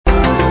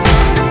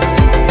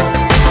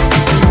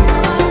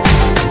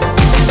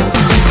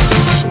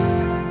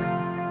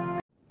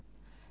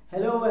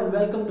and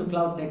welcome to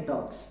Cloud Tech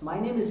Talks. My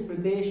name is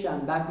Pritesh.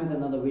 I'm back with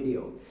another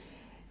video.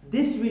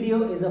 This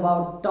video is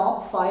about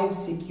top 5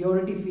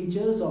 security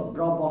features of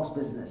Dropbox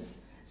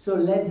Business. So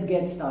let's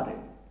get started.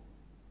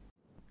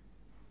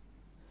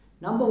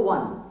 Number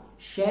 1.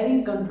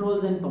 Sharing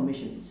controls and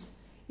permissions.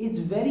 It's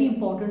very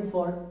important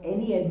for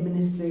any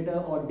administrator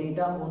or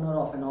data owner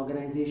of an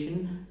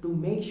organization to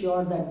make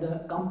sure that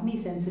the company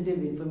sensitive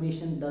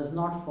information does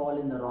not fall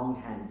in the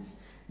wrong hands.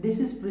 This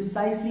is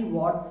precisely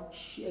what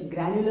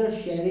granular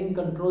sharing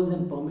controls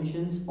and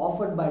permissions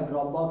offered by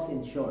Dropbox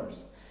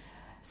ensures.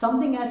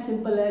 Something as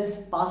simple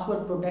as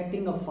password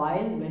protecting a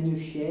file when you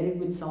share it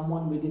with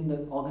someone within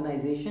the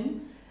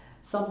organization.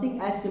 Something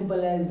as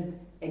simple as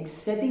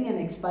setting an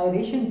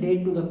expiration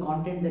date to the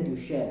content that you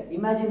share.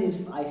 Imagine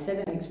if I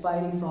set an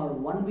expiry for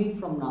 1 week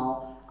from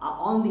now,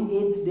 on the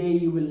 8th day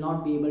you will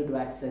not be able to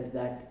access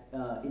that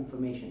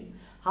information.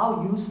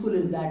 How useful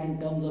is that in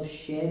terms of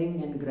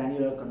sharing and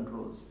granular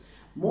controls?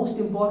 Most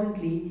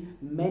importantly,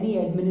 many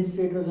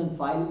administrators and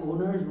file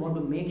owners want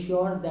to make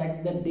sure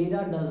that the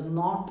data does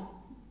not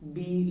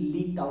be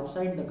leaked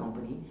outside the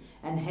company,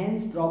 and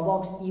hence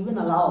Dropbox even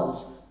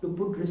allows to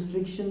put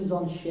restrictions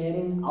on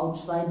sharing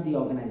outside the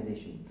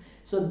organization.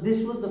 So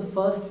this was the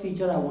first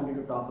feature I wanted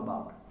to talk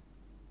about.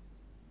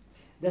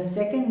 The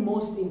second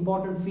most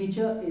important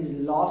feature is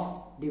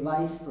lost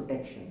device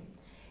protection.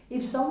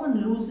 If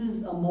someone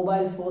loses a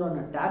mobile phone or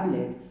a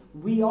tablet,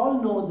 we all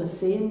know the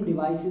same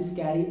devices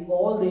carry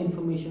all the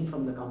information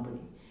from the company.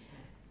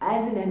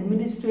 As an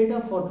administrator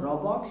for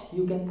Dropbox,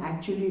 you can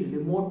actually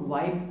remote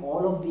wipe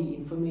all of the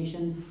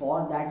information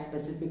for that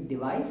specific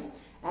device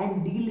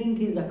and delink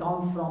his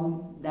account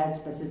from that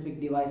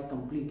specific device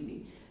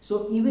completely.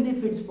 So even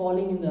if it's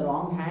falling in the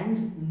wrong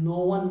hands, no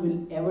one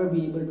will ever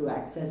be able to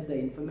access the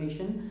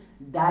information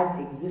that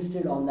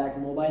existed on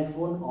that mobile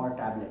phone or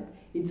tablet.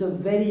 It's a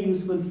very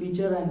useful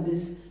feature, and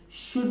this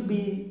should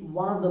be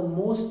one of the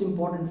most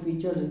important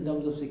features in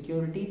terms of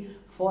security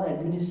for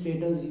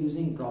administrators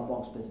using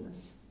Dropbox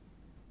Business.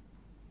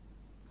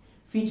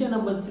 Feature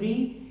number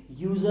 3,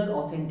 user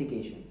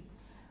authentication.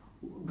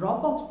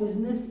 Dropbox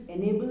Business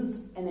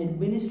enables an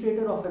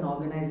administrator of an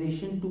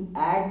organization to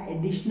add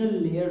additional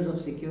layers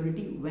of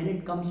security when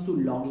it comes to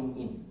logging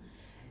in.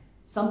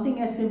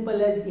 Something as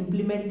simple as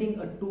implementing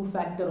a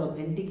 2-factor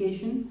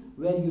authentication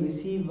where you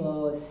receive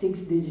a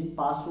 6-digit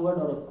password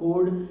or a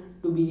code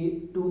to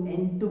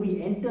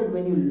be entered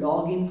when you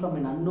log in from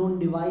an unknown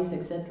device,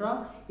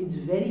 etc. It's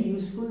very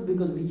useful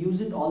because we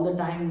use it all the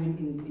time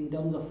in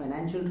terms of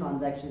financial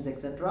transactions,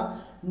 etc.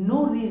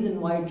 No reason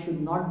why it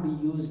should not be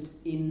used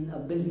in a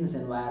business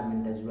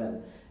environment as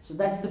well. So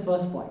that's the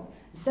first point.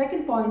 The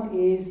second point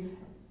is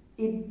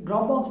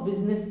Dropbox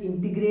Business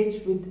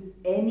integrates with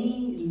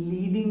any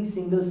leading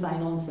single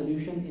sign-on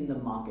solution in the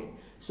market.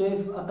 So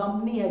if a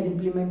company has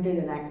implemented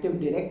an Active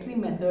Directory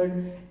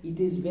method, it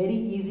is very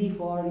easy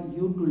for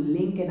you to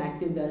link an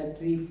Active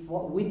Directory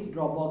with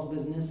Dropbox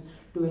Business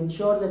to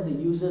ensure that the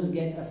users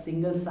get a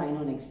single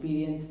sign-on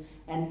experience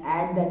and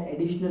add that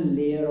additional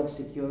layer of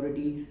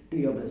security to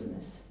your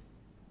business.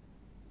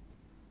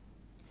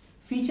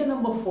 Feature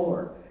number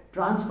 4,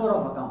 transfer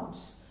of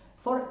accounts.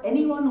 For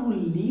anyone who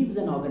leaves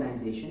an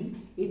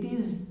organization, it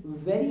is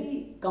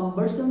very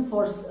cumbersome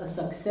for a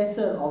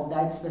successor of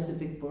that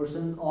specific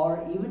person,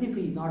 or even if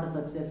he's not a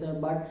successor,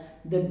 but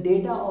the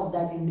data of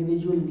that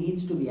individual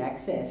needs to be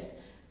accessed.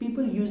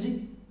 People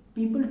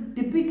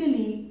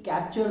typically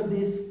capture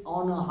this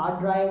on a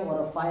hard drive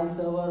or a file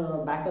server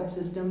or a backup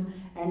system,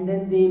 and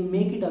then they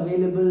make it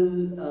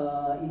available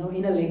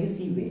in a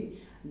legacy way.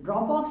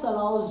 Dropbox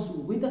allows,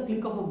 with a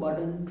click of a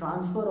button,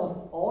 transfer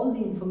of all the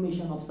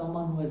information of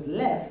someone who has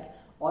left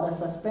or a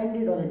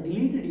suspended or a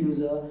deleted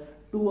user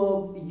to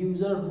a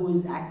user who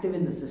is active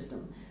in the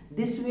system.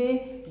 This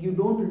way you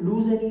don't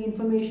lose any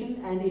information,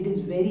 and it is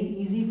very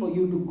easy for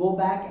you to go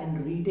back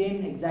and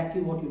retain exactly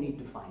what you need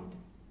to find.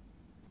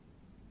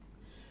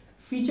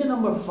 Feature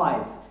number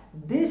 5.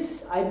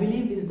 This, I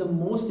believe, is the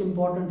most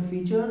important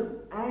feature,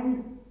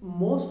 and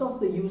most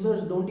of the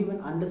users don't even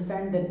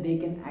understand that they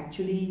can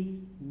actually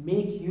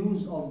make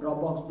use of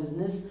Dropbox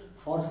Business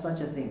for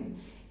such a thing.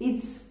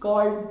 It's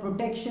called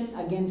protection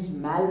against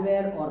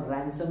malware or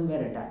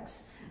ransomware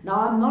attacks.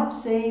 Now, I'm not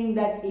saying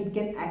that it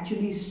can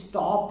actually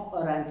stop a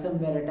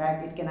ransomware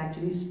attack, it can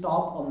actually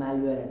stop a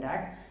malware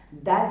attack.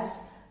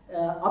 That's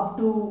up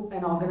to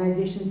an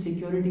organization's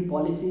security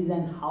policies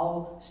and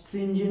how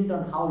stringent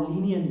or how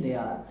lenient they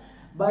are.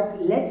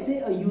 But let's say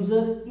a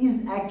user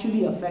is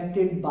actually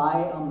affected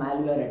by a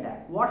malware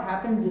attack. What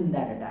happens in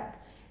that attack?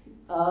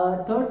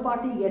 Third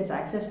party gets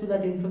access to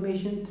that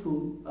information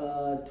through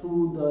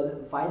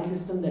the file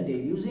system that they're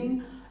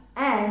using,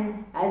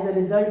 and as a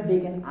result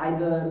they can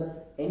either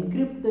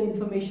encrypt the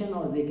information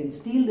or they can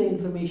steal the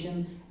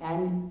information,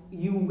 and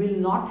you will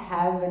not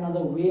have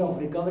another way of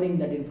recovering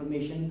that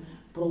information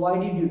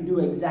provided you do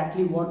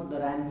exactly what the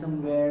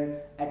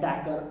ransomware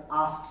attacker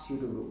asks you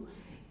to do.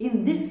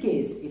 In this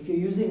case, if you're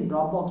using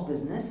Dropbox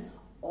Business,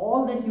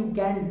 all that you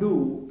can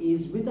do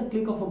is, with a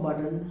click of a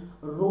button,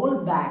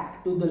 roll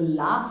back to the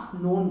last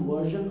known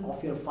version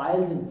of your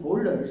files and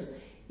folders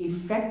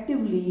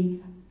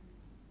effectively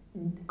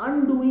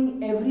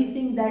undoing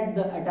everything that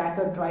the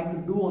attacker tried to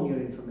do on your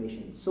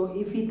information. So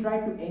if he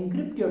tried to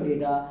encrypt your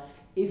data,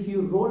 if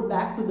you roll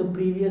back to the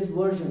previous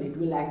version, it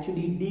will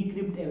actually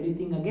decrypt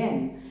everything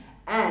again,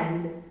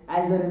 and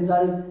as a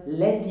result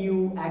let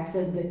you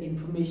access the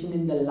information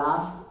in the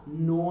last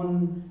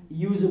known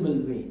usable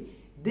way.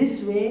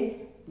 This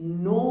way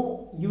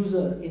no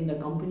user in the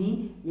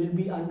company will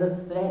be under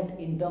threat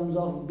in terms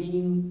of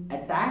being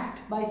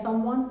attacked by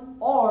someone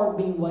or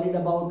being worried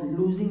about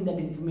losing that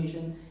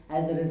information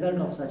as a result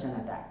of such an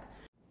attack.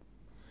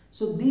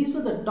 So these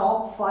were the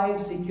top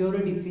 5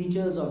 security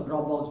features of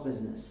Dropbox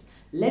Business.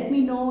 Let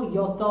me know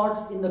your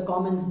thoughts in the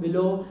comments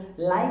below.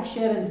 Like,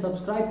 share and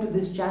subscribe to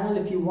this channel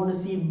if you want to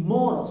see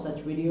more of such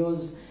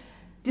videos.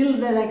 Till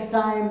the next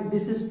time,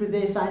 this is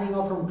Prithesh signing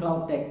off from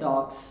Cloud Tech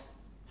Talks.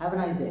 Have a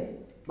nice day.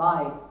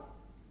 Bye.